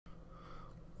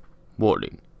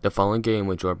Warning. The following game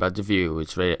which you are about to view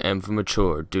is rated M for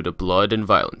mature due to blood and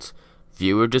violence.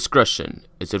 Viewer discretion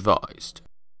is advised.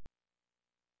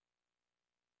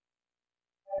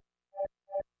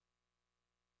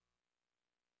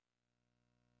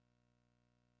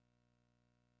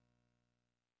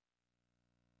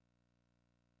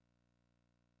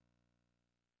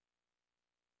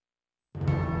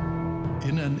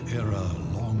 In an era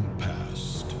long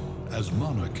past, as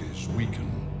monarchies weaken,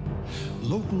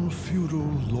 local feudal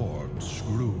lords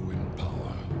grew in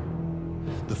power.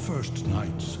 The first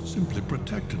knights simply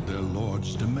protected their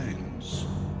lords' domains.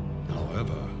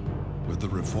 However, with the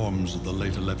reforms of the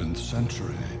late 11th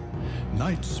century,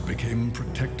 knights became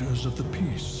protectors of the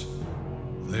peace.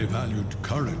 They valued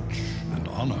courage and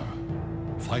honor,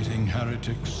 fighting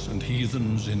heretics and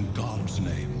heathens in God's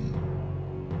name.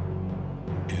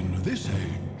 In this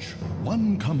age,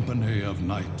 one company of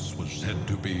knights was said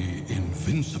to be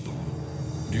invincible,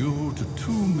 due to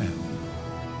two men.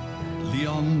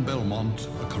 Leon Belmont,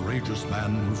 a courageous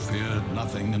man who feared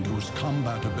nothing and whose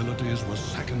combat abilities were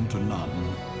second to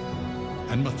none,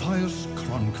 and Matthias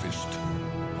Kronqvist,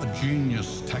 a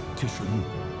genius tactician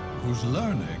whose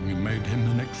learning made him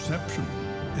an exception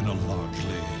in a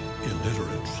largely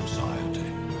illiterate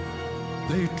society.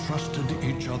 They trusted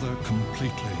each other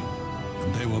completely,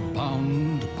 and they were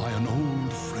bound by an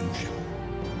old friendship.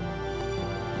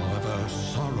 However,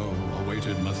 sorrow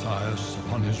awaited Matthias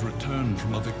upon his return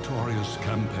from a victorious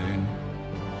campaign.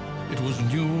 It was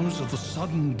news of the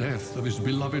sudden death of his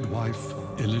beloved wife,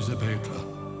 Elisabetta.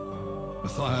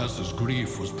 Matthias's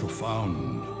grief was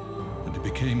profound, and he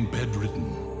became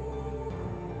bedridden.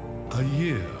 A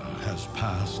year has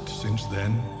passed since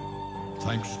then.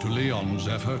 Thanks to Leon's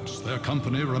efforts, their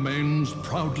company remains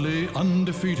proudly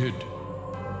undefeated.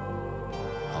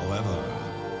 However,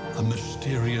 a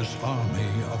mysterious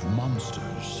army of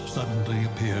monsters suddenly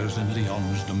appears in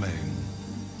Leon's domain.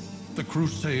 The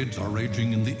Crusades are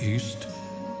raging in the east,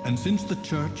 and since the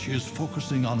Church is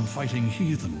focusing on fighting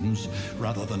heathens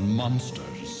rather than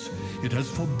monsters, it has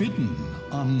forbidden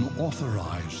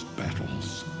unauthorized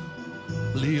battles.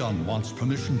 Leon wants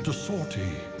permission to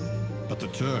sortie, but the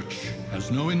Church has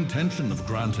no intention of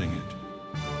granting it.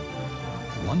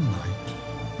 One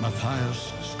night,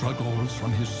 Matthias struggles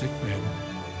from his sickbed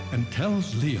and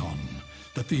tells Leon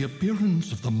that the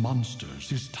appearance of the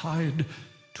monsters is tied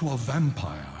to a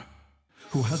vampire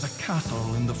who has a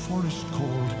castle in the forest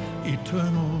called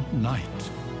Eternal Night,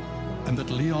 and that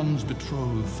Leon's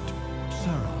betrothed,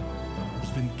 Sarah, has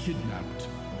been kidnapped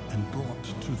and brought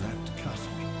to that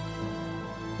castle.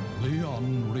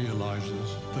 Leon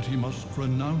realizes that he must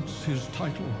renounce his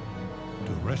title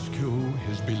to rescue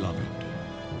his beloved.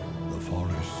 The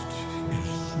forest is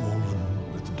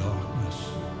swollen with darkness,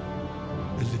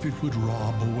 as if it would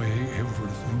rob away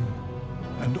everything,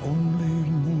 and only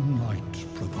moonlight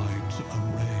provides a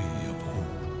ray of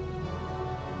hope.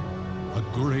 A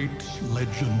great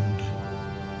legend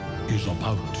is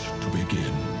about to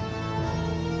begin.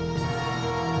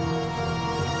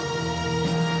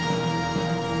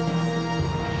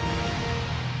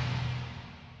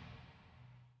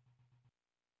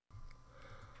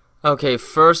 Okay,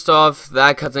 first off,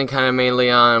 that cutscene kind of made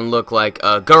Leon look like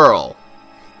a girl.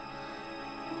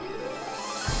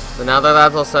 So now that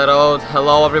that's all settled,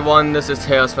 hello everyone, this is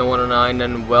Tailspin109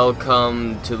 and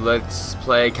welcome to Let's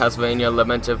Play Castlevania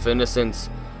Lament of Innocence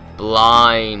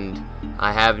Blind.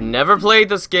 I have never played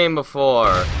this game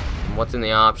before. What's in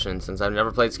the options? Since I've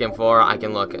never played this game before, I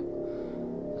can look at.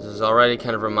 This has already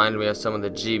kind of reminded me of some of the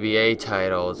GBA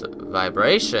titles.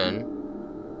 Vibration?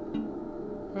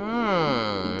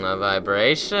 A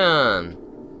vibration.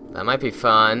 That might be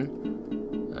fun.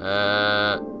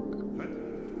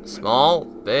 Small,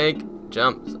 big,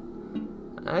 jumps.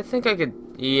 I think I could.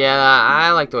 Yeah,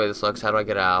 I like the way this looks. How do I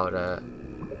get out?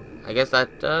 I guess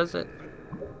that does it.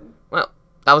 Well,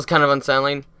 that was kind of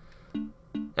unsettling.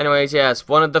 Anyways, yes,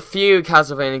 one of the few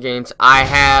Castlevania games I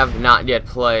have not yet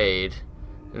played.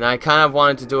 And I kind of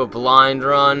wanted to do a blind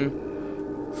run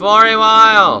for a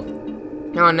while.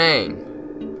 Your name?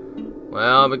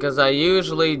 Well, because I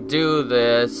usually do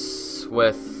this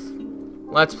with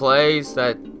Let's Plays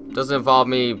that doesn't involve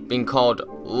me being called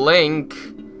Link.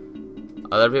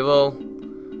 Other people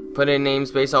put in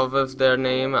names based off of their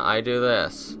name. I do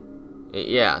this.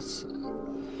 Yes.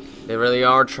 They really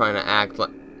are trying to act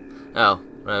like... Oh,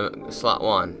 slot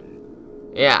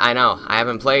 1. Yeah, I know. I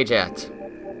haven't played yet.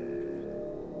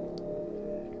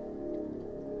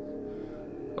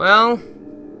 Well,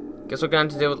 guess we're going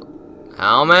to deal with...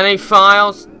 How many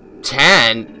files?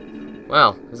 10?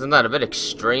 Well, isn't that a bit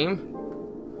extreme?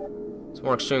 It's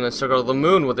more extreme than Circle of the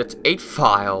Moon with its 8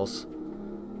 files.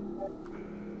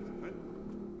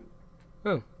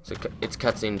 Oh, it's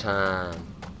cutscene time.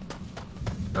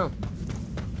 Oh,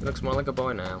 he looks more like a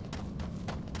boy now.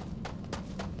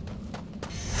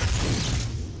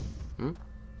 Hmm?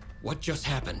 What just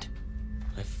happened?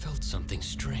 I felt something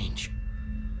strange.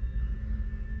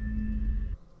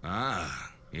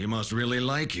 Ah, he must really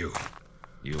like you.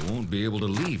 You won't be able to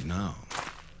leave now.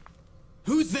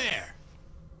 Who's there?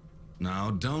 Now,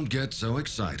 don't get so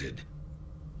excited.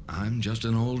 I'm just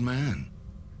an old man.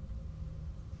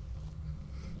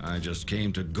 I just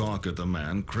came to gawk at the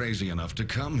man crazy enough to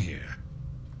come here.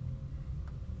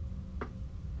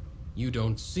 You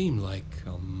don't seem like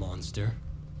a monster.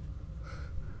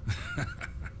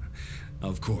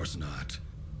 Of course not.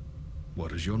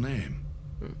 What is your name?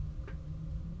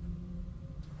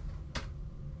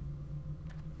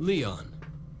 Leon.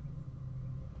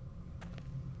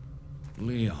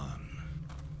 Leon.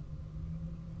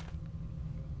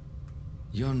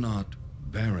 You're not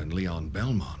Baron Leon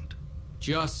Belmont.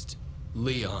 Just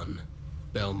Leon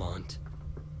Belmont.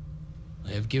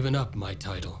 I have given up my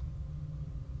title.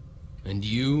 And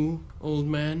you, old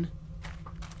man?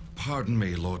 Pardon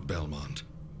me, Lord Belmont.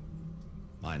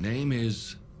 My name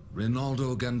is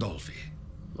Rinaldo Gandolfi.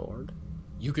 Lord?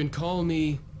 You can call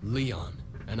me Leon,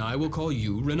 and I will call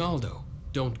you Rinaldo.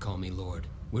 Don't call me Lord.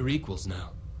 We're equals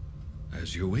now.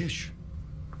 As you wish.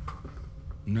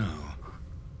 Now,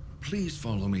 please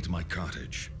follow me to my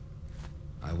cottage.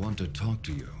 I want to talk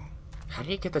to you. How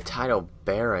do you get the title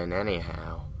Baron,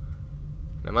 anyhow?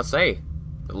 And I must say,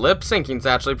 the lip syncing's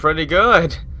actually pretty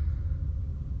good.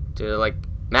 To, like,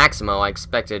 Maximo, I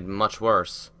expected much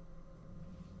worse.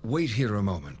 Wait here a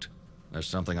moment. There's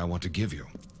something I want to give you.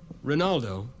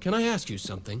 Rinaldo, can I ask you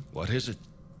something? What is it?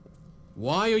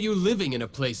 Why are you living in a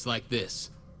place like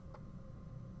this?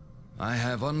 I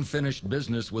have unfinished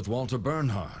business with Walter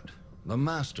Bernhard, the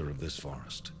master of this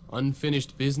forest.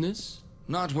 Unfinished business?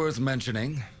 Not worth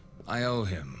mentioning. I owe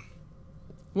him.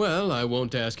 Well, I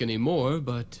won't ask any more,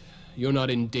 but you're not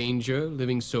in danger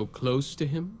living so close to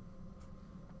him?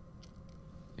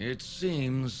 It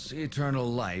seems eternal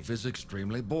life is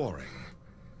extremely boring.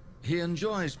 He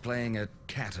enjoys playing at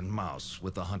cat and mouse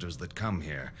with the hunters that come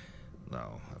here,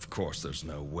 though, of course, there's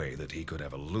no way that he could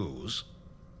ever lose.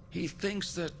 He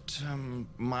thinks that,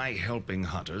 my helping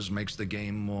hunters makes the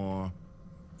game more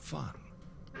fun.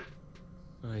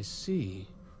 I see.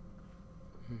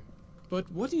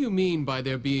 But what do you mean by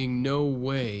there being no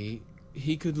way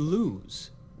he could lose?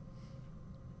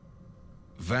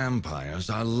 Vampires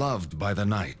are loved by the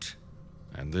night,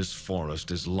 and this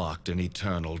forest is locked in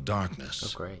eternal darkness.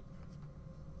 Oh, great.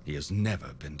 He has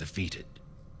never been defeated.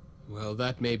 Well,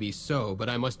 that may be so, but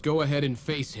I must go ahead and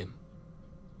face him.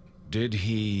 Did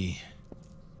he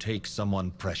take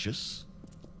someone precious?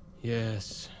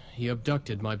 Yes, he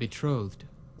abducted my betrothed.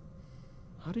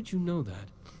 How did you know that?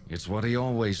 It's what he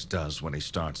always does when he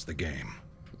starts the game.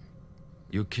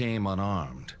 You came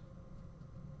unarmed.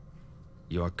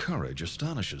 Your courage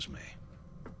astonishes me.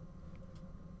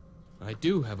 I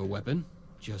do have a weapon,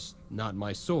 just not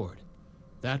my sword.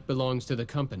 That belongs to the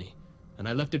company, and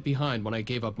I left it behind when I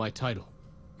gave up my title.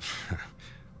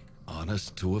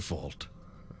 Honest to a fault.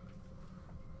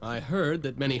 I heard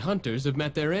that many hunters have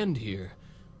met their end here.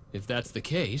 If that's the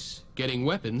case, getting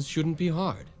weapons shouldn't be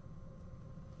hard.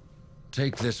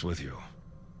 Take this with you.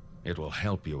 It will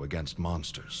help you against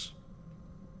monsters.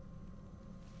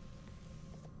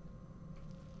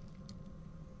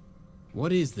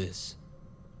 What is this?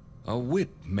 A whip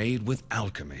made with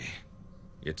alchemy.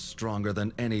 It's stronger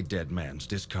than any dead man's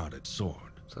discarded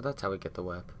sword. So that's how we get the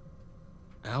whip.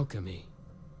 Alchemy.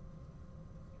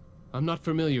 I'm not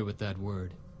familiar with that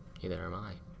word. Neither am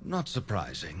I. Not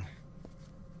surprising.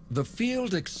 The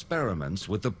field experiments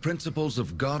with the principles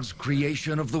of God's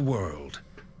creation of the world.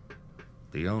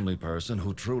 The only person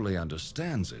who truly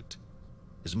understands it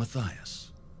is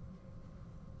Matthias.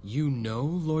 You know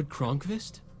Lord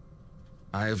Kronkvist?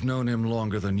 I have known him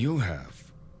longer than you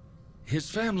have. His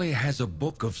family has a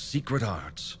book of secret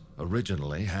arts,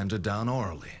 originally handed down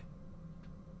orally.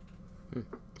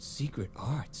 Secret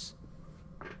arts?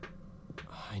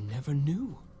 I never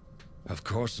knew. Of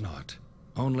course not.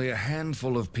 Only a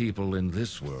handful of people in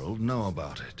this world know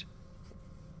about it.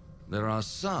 There are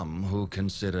some who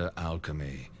consider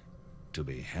alchemy to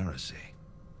be heresy.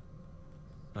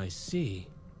 I see.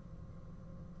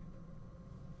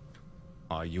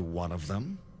 Are you one of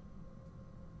them?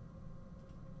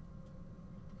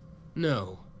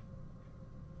 No.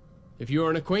 If you are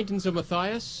an acquaintance of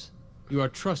Matthias, you are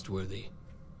trustworthy.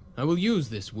 I will use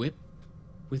this whip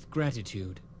with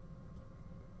gratitude.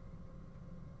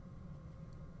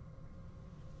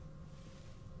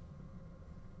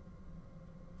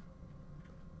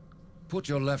 Put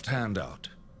your left hand out.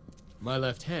 My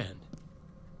left hand.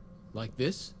 Like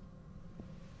this?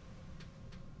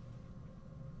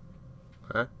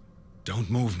 Huh? Don't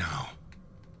move now.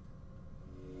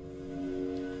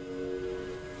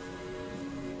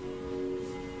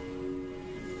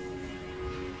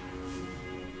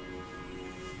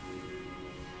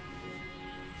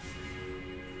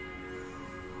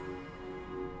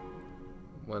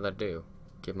 What did that do?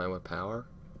 Give my whip power?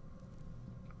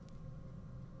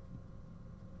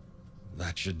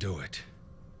 That should do it.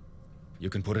 You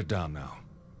can put it down now.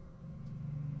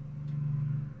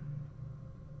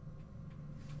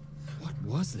 What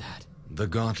was that? The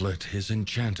gauntlet is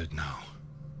enchanted now.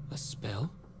 A spell?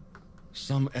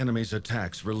 Some enemies'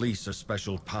 attacks release a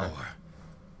special power.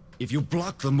 If you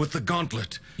block them with the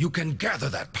gauntlet, you can gather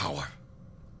that power.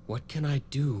 What can I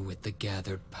do with the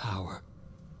gathered power?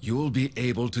 You'll be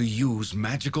able to use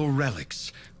magical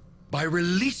relics by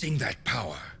releasing that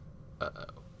power. Uh-oh.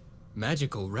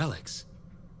 Magical relics?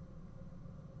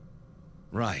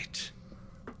 Right.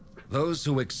 Those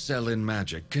who excel in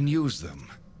magic can use them.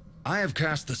 I have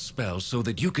cast the spell so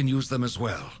that you can use them as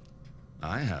well.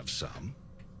 I have some.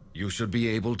 You should be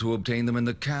able to obtain them in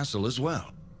the castle as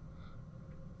well.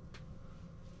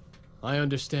 I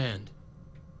understand.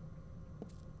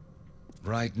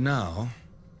 Right now,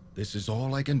 this is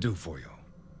all I can do for you.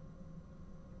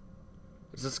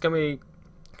 Is this gonna be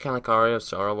kind of like Aria of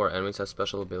Sorrow, where enemies have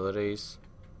special abilities?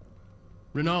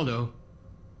 Ronaldo.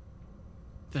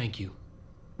 Thank you.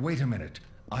 Wait a minute.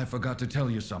 I forgot to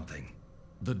tell you something.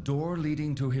 The door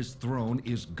leading to his throne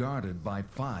is guarded by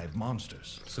 5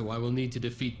 monsters. So I will need to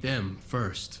defeat them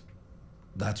first.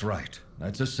 That's right.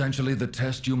 That's essentially the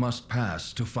test you must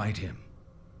pass to fight him.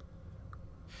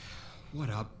 What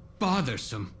a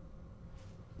bothersome.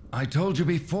 I told you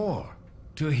before.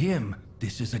 To him,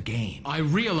 this is a game. I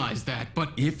realize that,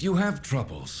 but... If you have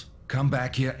troubles, come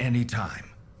back here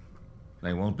anytime.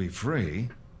 They won't be free,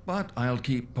 but I'll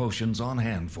keep potions on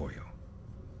hand for you.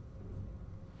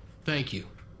 Thank you.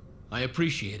 I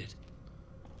appreciate it.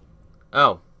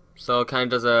 Oh, so it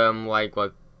kind of does like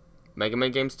what Mega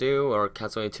Man games do, or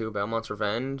Castlevania 2 Belmont's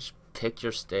Revenge. Pick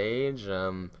your stage.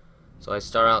 So I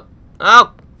start out.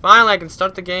 Oh, finally I can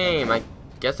start the game. I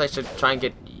guess I should try and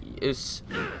get use.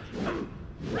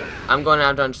 I'm going to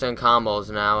have to understand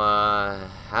combos now.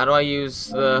 How do I use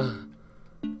the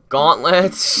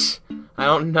gauntlets? I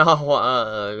don't know.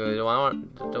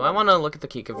 Do I want to look at the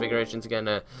key configurations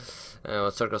again?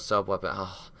 Circle sub weapon.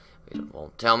 Oh, it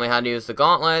won't tell me how to use the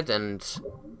gauntlet, and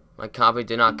my copy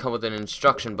did not come with an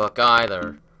instruction book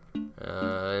either.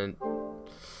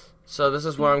 So this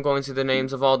is where I'm going to see the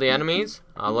names of all the enemies.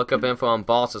 I'll look up info on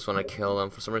bosses when I kill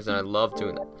them. For some reason, I love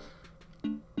doing that.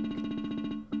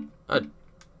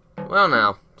 Well,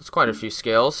 now there's quite a few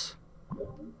skills.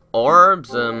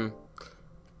 Orbs.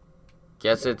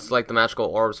 Guess it's like the magical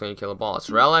orbs when you kill a boss.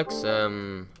 Relics.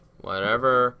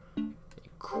 Whatever.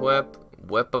 Equip.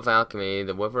 Whip of Alchemy.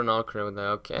 The whip not with that.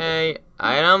 Okay.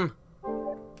 Item.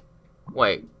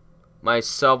 Wait. My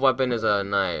sub weapon is a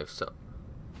knife. So.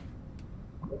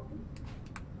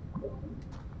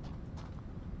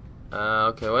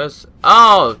 Okay. What is?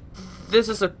 Oh, this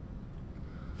is a.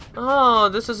 Oh,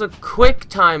 this is a quick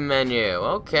time menu.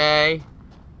 Okay.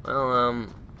 Well,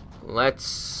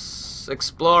 let's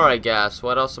explore, I guess.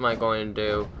 What else am I going to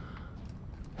do?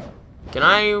 Can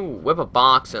I whip a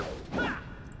box and...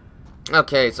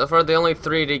 Okay, so far the only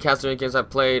 3D Castlevania games I've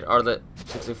played are the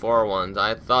 64 ones.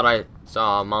 I thought I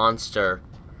saw a monster.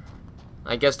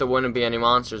 I guess there wouldn't be any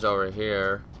monsters over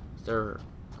here. Is there...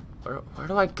 Where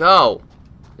do I go?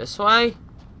 This way?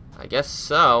 I guess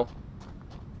so.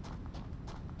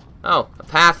 Oh, a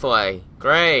pathway.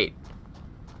 Great.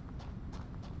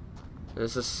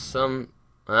 This is some...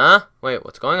 Huh? Wait,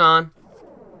 what's going on?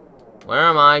 Where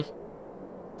am I?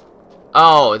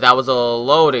 Oh, that was a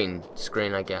loading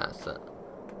screen, I guess.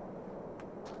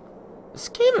 This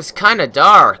game is kind of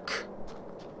dark.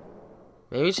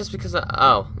 Maybe it's just because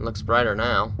oh, it looks brighter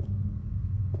now.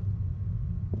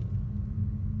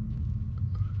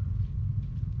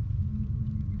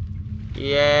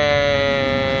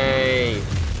 Yay!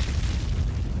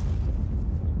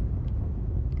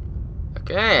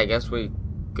 Okay, I guess we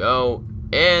go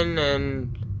in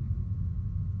and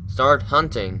start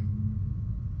hunting.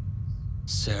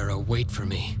 Sarah, wait for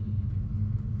me.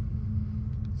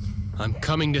 I'm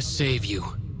coming to save you.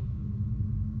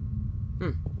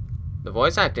 The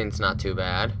voice acting's not too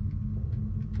bad.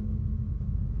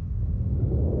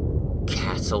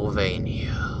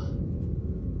 Castlevania.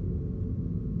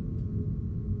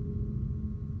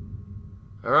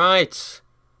 Alright.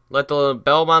 Let the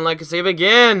Belmont Legacy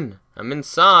begin. I'm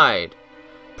inside.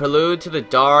 Prelude to the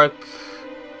Dark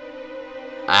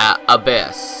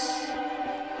Abyss.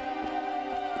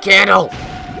 Candle!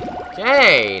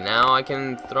 Okay, now I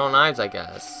can throw knives, I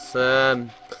guess. Well,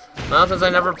 since I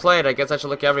never played, I guess I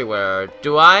should look everywhere.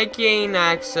 Do I gain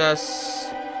access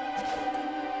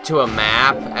to a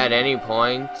map at any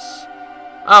point?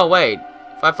 Oh, wait.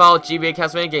 If I follow GBA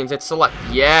Castlevania games, it's select.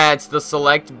 Yeah, it's the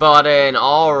select button.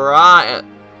 Alright.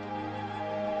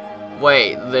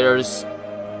 Wait, there's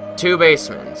 2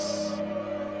 basements.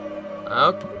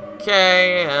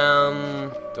 Okay,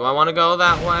 do I want to go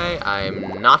that way?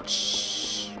 I'm not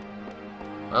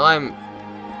well, I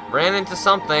ran into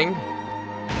something.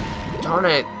 Darn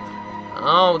it.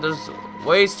 Oh, there's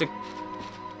ways to...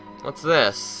 What's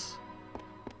this?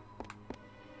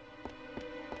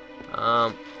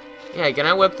 Yeah, can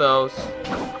I whip those?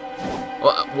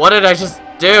 What did I just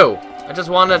do? I just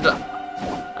wanted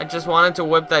to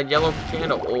whip that yellow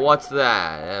candle. What's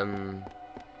that?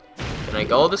 Can I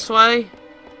go this way?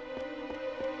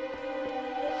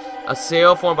 A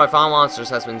seal formed by foul monsters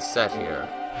has been set here.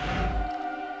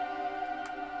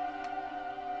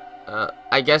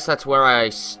 I guess that's where I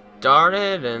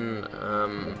started, and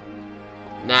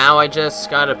now I just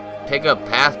gotta pick a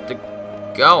path to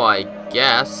go, I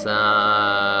guess.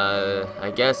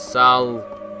 I guess I'll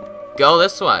go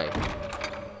this way.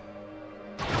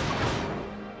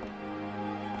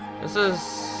 This is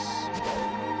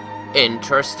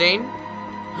interesting.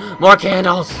 More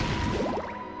candles!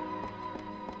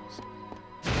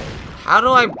 How do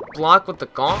I block with the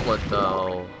gauntlet,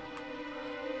 though?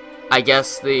 I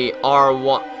guess the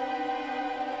R1...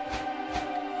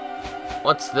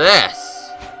 What's this?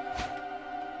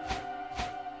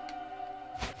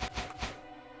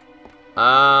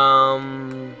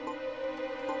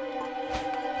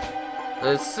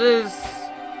 This is...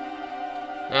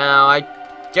 Now, I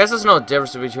guess there's no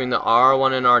difference between the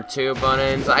R1 and R2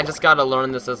 buttons. I just gotta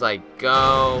learn this as I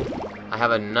go. I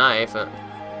have a knife.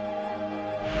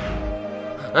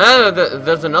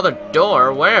 There's another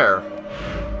door. Where?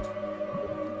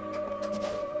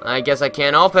 I guess I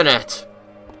can't open it.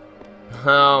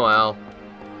 Oh well.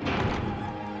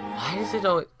 Why is it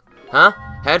always... Huh?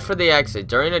 Head for the exit.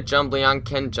 During a jump, Leon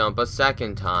can jump a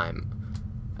second time.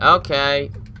 Okay.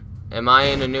 Am I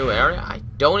in a new area? I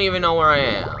don't even know where I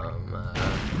am.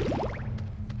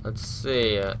 Let's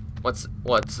see. What's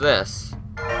this?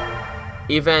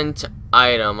 Event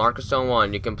item. Marker stone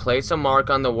 1. You can place a mark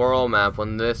on the world map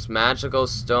when this magical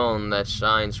stone that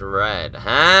shines red.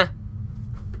 Huh?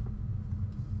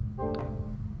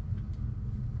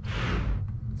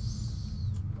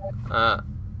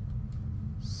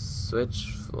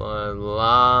 Switch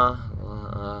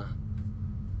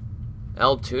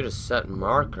L2 to set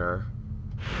marker.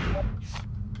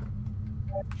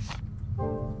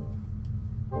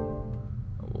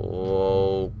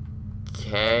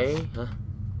 Okay.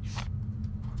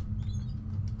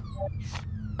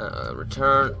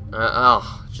 Return.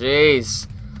 Oh, jeez.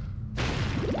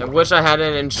 I wish I had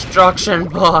an instruction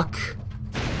book.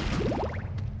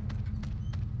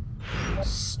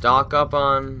 Stock up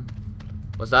on...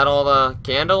 Was that all the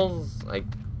candles? I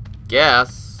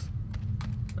guess.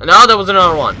 No, there was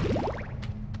another one.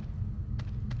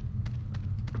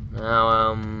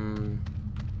 Now,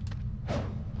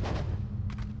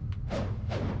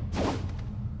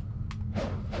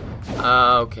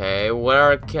 okay,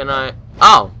 where can I...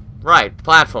 Oh, right,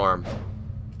 platform.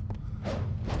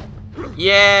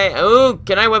 Yay! Ooh,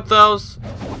 can I whip those?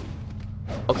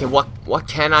 Okay, what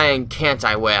can I and can't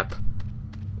I whip?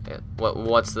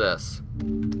 What's this?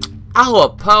 Oh, a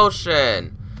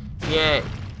potion! Yay.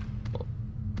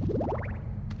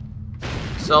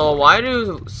 So, why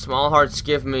do small hearts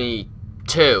give me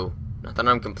 2? Not that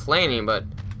I'm complaining, but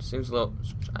it seems a little...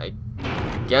 I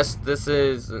guess this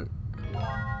is...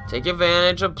 Take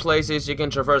advantage of places you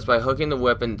can traverse by hooking the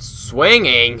whip and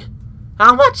swinging?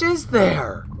 How much is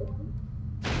there?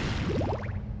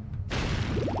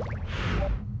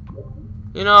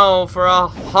 You know, for a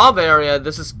hub area,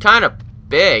 this is kind of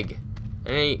big.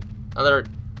 Any other...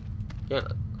 Yeah.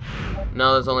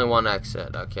 No, there's only one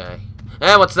exit. Okay.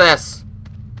 Hey, what's this?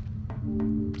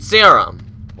 Serum.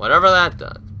 Whatever that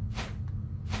does.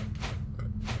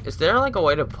 Is there like a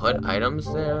way to put items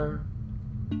there?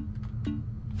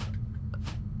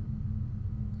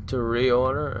 To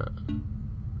reorder?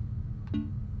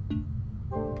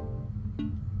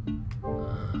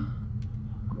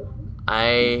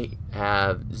 I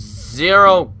have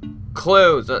 0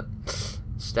 clues.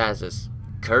 Status.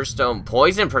 Curstone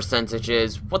poison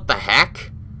percentages. What the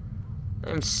heck?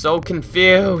 I'm so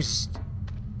confused.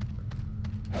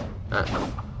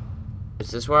 Is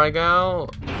this where I go?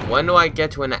 When do I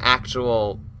get to an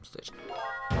actual station?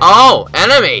 Oh,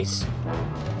 enemies!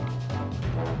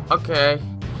 Okay.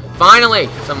 Finally,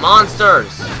 some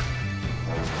monsters!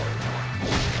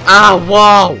 Ah,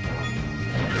 whoa!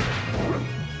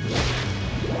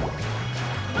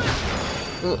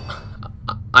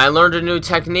 I learned a new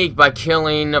technique by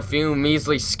killing a few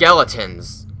measly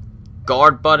skeletons.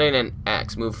 Guard button and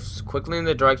X. Move quickly in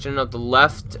the direction of the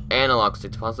left analog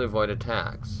stick to possibly avoid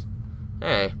attacks.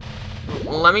 Hey,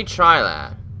 let me try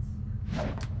that.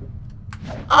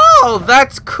 Oh,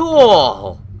 that's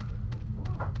cool!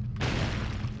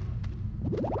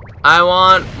 I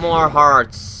want more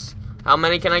hearts. How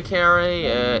many can I carry?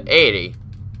 80.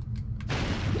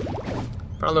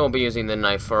 Probably won't be using the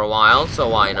knife for a while, so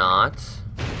why not?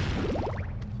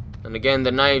 And again,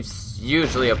 the knife's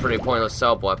usually a pretty pointless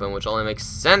sub-weapon, which only makes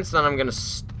sense that I'm gonna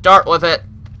start with it.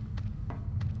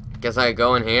 Guess I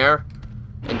go in here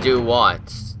and do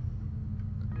what?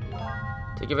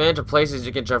 Take advantage of places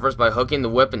you can traverse by hooking the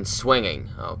whip and swinging.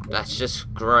 Oh, that's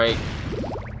just great.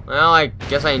 Well, I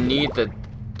guess I need the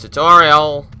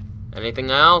tutorial. Anything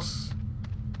else?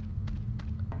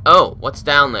 Oh, what's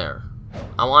down there?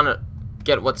 I want to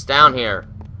get what's down here.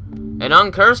 An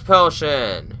uncursed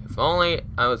potion. If only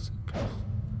I was...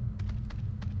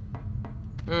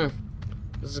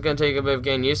 This is gonna take a bit of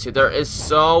getting used to. There is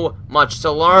so much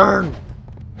to learn.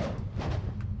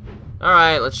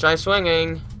 Alright, let's try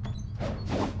swinging.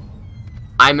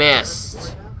 I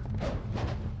missed.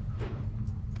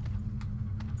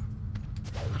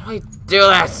 How do I do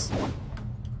this?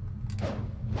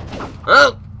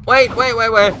 Oh, wait. Oh,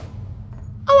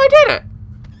 I did it.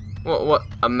 What?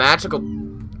 A magical...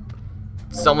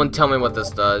 Someone tell me what this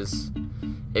does.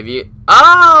 If you...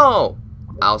 Oh!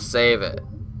 I'll save it.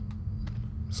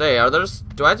 Say,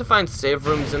 do I have to find save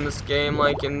rooms in this game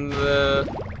like in the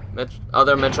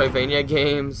other Metroidvania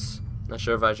games? Not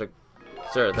sure if I should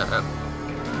consider that.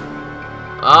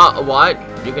 What?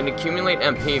 You can accumulate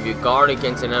MP if you guard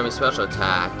against an enemy special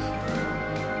attack.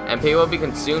 MP will be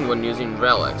consumed when using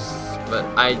relics, but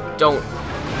I don't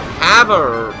have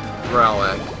a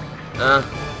relic.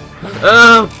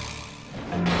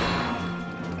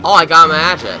 Oh, I got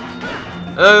magic.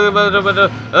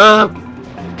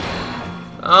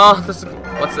 Oh,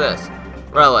 what's this?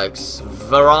 Relics.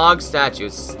 Varog statue.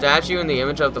 Statue in the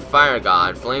image of the fire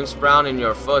god. Flames sprout in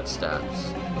your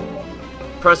footsteps.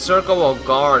 Press circle while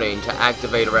guarding to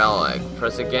activate relic.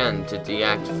 Press again to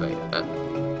deactivate it.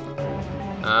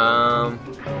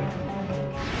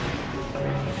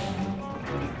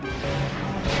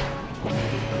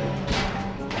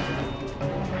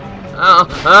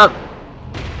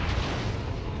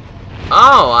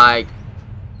 Oh, I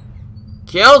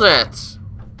killed it!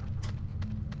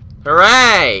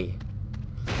 Hooray!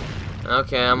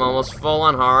 Okay, I'm almost full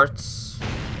on hearts.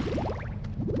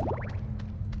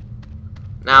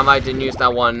 Now, if I didn't use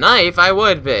that one knife, I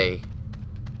would be.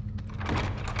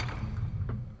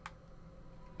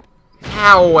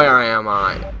 Now, where am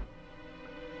I?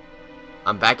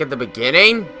 I'm back at the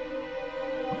beginning?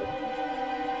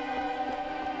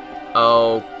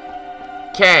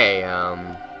 Okay,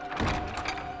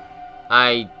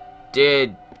 I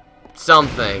did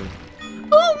something.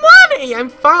 Oh, money! I'm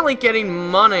finally getting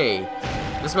money.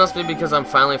 This must be because I'm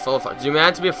finally full of hearts. Do you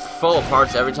have to be full of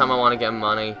hearts every time I want to get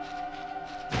money?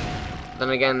 Then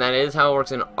again, that is how it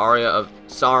works in Aria of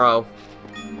Sorrow.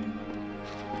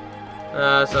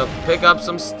 So pick up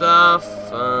some stuff.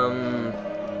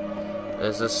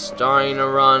 This is starting to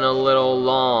run a little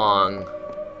long.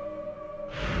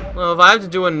 Well, if I have to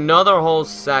do another whole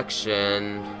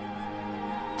section,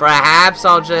 perhaps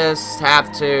I'll just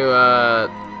have to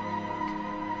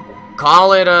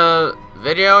call it a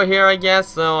video here, I guess.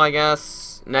 So I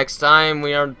guess next time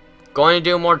we are going to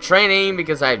do more training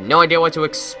because I have no idea what to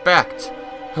expect.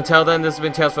 Until then, this has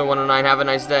been Tales for 109. Have a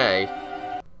nice day.